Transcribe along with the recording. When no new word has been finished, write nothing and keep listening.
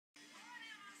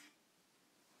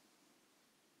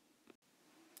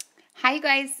Hi, you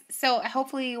guys. So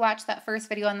hopefully you watched that first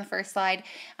video on the first slide,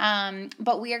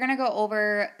 but we are going to go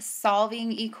over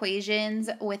solving equations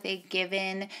with a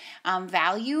given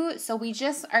value. So we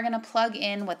just are going to plug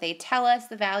in what they tell us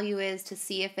the value is to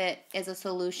see if it is a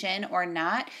solution or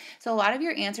not. So a lot of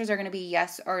your answers are going to be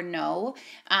yes or no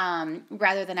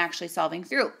rather than actually solving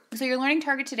through. So your learning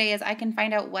target today is I can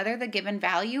find out whether the given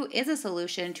value is a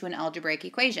solution to an algebraic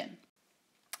equation.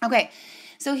 Okay,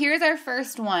 so here's our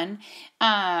first one.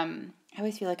 I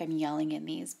always feel like I'm yelling in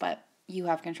these, but you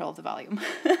have control of the volume.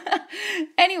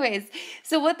 Anyways,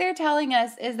 so what they're telling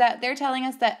us is that they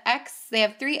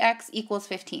have 3x equals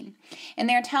 15. And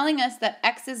they're telling us that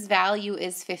x's value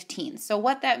is 15. So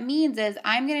what that means is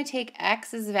I'm going to take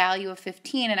x's value of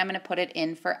 15 and I'm going to put it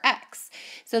in for x.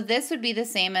 So this would be the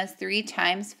same as 3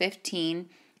 times 15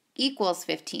 equals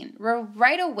 15.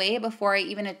 Right away, before I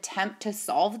even attempt to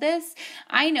solve this,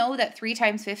 I know that 3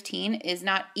 times 15 is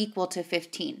not equal to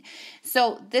 15.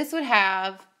 So this would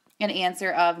have an answer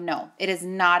of no, it is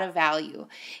not a value.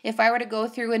 If I were to go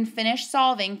through and finish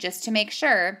solving just to make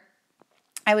sure,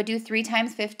 I would do 3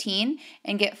 times 15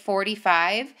 and get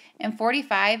 45, and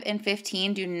 45 and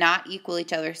 15 do not equal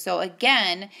each other. So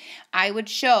again, I would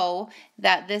show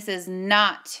that this is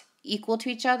not equal to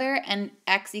each other, and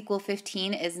x equal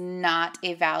 15 is not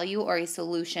a value or a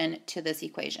solution to this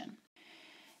equation.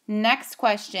 Next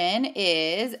question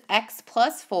is x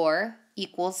plus 4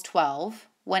 equals 12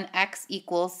 when x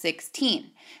equals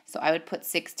 16. So I would put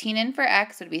 16 in for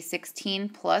x, so it would be 16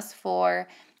 plus 4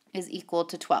 is equal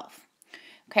to 12.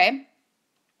 Okay,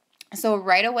 so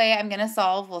right away I'm going to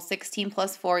solve. Well, 16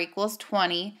 plus 4 equals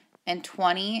 20, and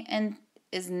 20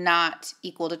 is not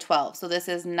equal to 12. So this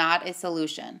is not a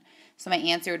solution. So my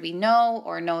answer would be no,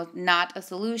 or no, not a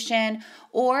solution,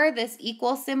 or this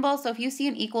equal symbol. So if you see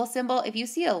an equal symbol, if you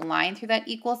see a line through that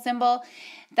equal symbol,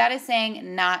 that is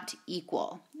saying not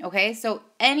equal. Okay, so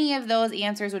any of those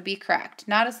answers would be correct.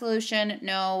 Not a solution,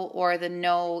 no, or the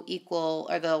no equal,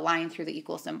 or the line through the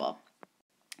equal symbol.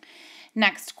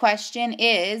 Next question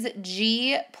is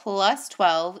g plus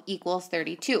 12 equals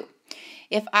 32.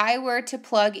 If I were to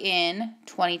plug in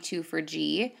 22 for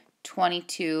g,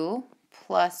 22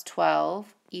 plus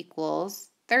 12 equals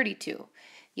 32.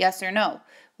 Yes or no?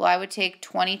 Well, I would take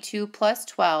 22 plus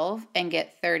 12 and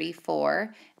get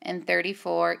 34, and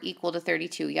 34 equal to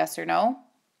 32. Yes or no?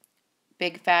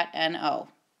 Big fat no.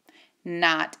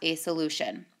 Not a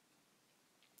solution.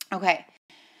 Okay.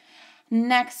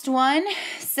 Next one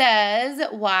says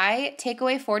y take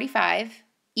away 45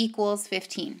 equals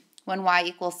 15 when y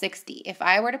equals 60. If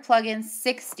I were to plug in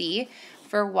 60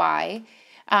 for y,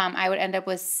 I would end up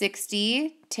with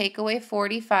 60 take away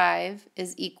 45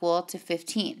 is equal to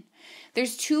 15.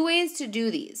 There's two ways to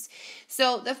do these.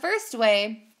 So the first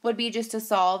way would be just to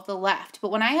solve the left.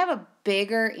 But when I have a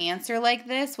bigger answer like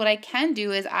this, what I can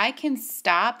do is I can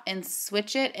stop and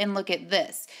switch it and look at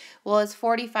this. Well, is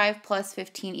 45 plus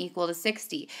 15 equal to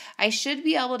 60? I should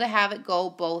be able to have it go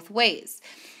both ways.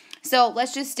 So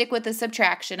let's just stick with the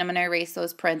subtraction. I'm going to erase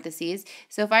those parentheses.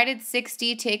 So if I did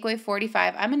 60 take away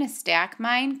 45, I'm going to stack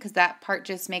mine because that part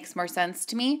just makes more sense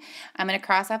to me. I'm going to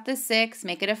cross off the 6,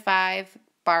 make it a 5,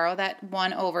 borrow that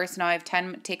 1 over. So now I have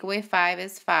 10 take away 5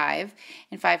 is 5,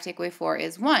 and 5 take away 4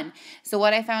 is 1. So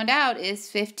what I found out is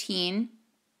 15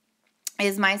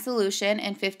 is my solution,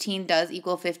 and 15 does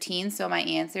equal 15. So my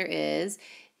answer is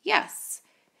yes.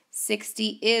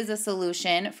 60 is a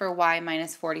solution for y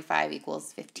minus 45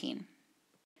 equals 15.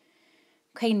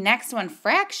 Okay, next one,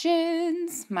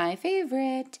 fractions, my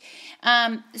favorite.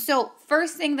 So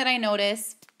first thing that I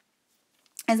notice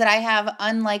is that I have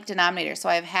unlike denominators. So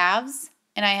I have halves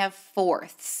and I have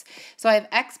fourths. So I have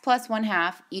x plus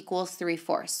 1/2 equals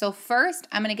 3/4. So first,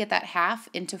 I'm going to get that half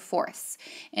into fourths.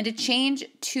 And to change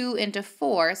 2 into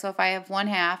 4, so if I have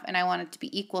 1/2 and I want it to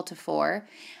be equal to 4,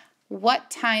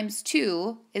 what times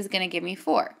 2 is going to give me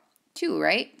 4? 2,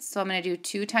 right? So I'm going to do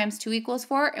 2 times 2 equals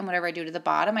 4, and whatever I do to the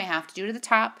bottom, I have to do to the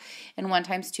top, and 1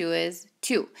 times 2 is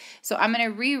 2. So I'm going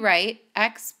to rewrite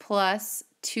x plus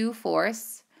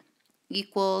 2/4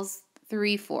 equals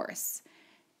 3/4.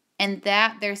 And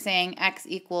that they're saying x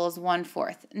equals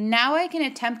 1/4. Now I can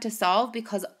attempt to solve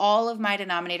because all of my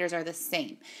denominators are the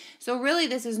same. So really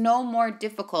this is no more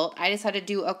difficult. I just had to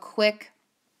do a quick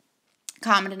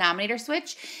common denominator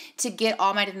switch to get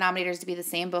all my denominators to be the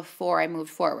same before I moved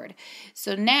forward.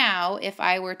 So now if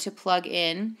I were to plug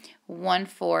in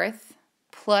 1/4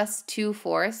 plus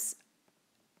 2/4,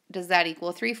 does that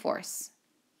equal 3/4?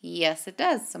 Yes, it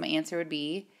does. So my answer would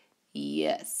be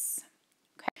yes.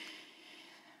 Okay.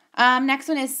 Next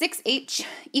one is 6h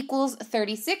equals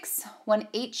 36 when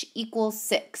h equals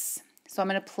 6. So I'm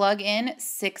going to plug in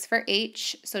 6 for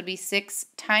H. So it'd be 6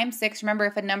 times 6. Remember,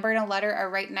 if a number and a letter are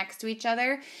right next to each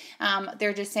other,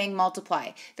 they're just saying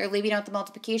multiply. They're leaving out the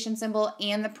multiplication symbol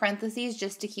and the parentheses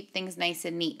just to keep things nice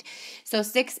and neat. So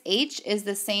 6H is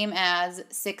the same as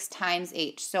 6 times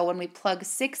H. So when we plug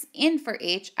 6 in for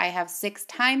H, I have 6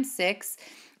 times 6.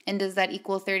 And does that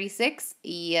equal 36?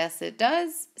 Yes, it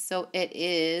does. So it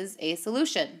is a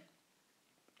solution.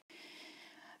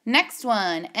 Next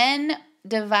one, n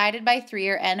divided by 3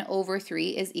 or n over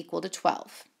 3 is equal to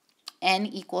 12. N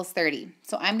equals 30.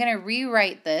 So I'm going to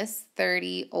rewrite this,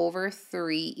 30 over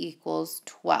 3 equals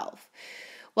 12.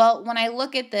 Well, when I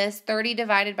look at this, 30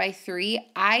 divided by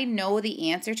 3, I know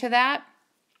the answer to that,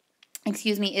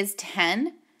 is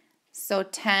 10. So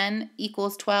 10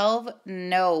 equals 12?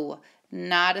 No,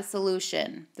 not a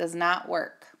solution. Does not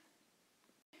work.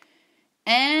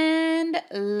 And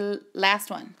last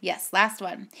one. Yes, last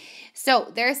one.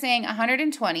 So they're saying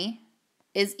 120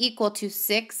 is equal to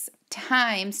 6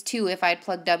 times 2 if I'd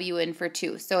plug W in for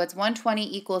 2. So it's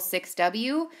 120 equals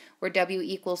 6W, where W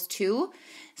equals 2.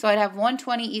 So I'd have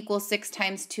 120 equals 6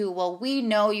 times 2. Well, we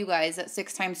know, you guys, that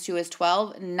 6 times 2 is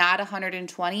 12, not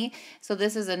 120. So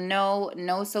this is a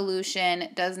no solution,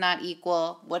 does not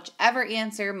equal. Whichever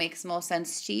answer makes most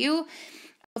sense to you.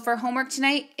 For homework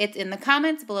tonight, it's in the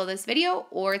comments below this video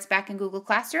or it's back in Google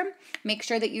Classroom. Make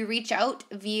sure that you reach out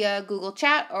via Google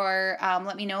Chat or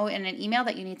let me know in an email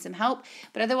that you need some help.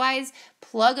 But otherwise,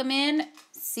 plug them in,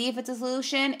 see if it's a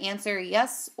solution, answer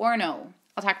yes or no.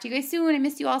 I'll talk to you guys soon. I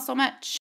miss you all so much.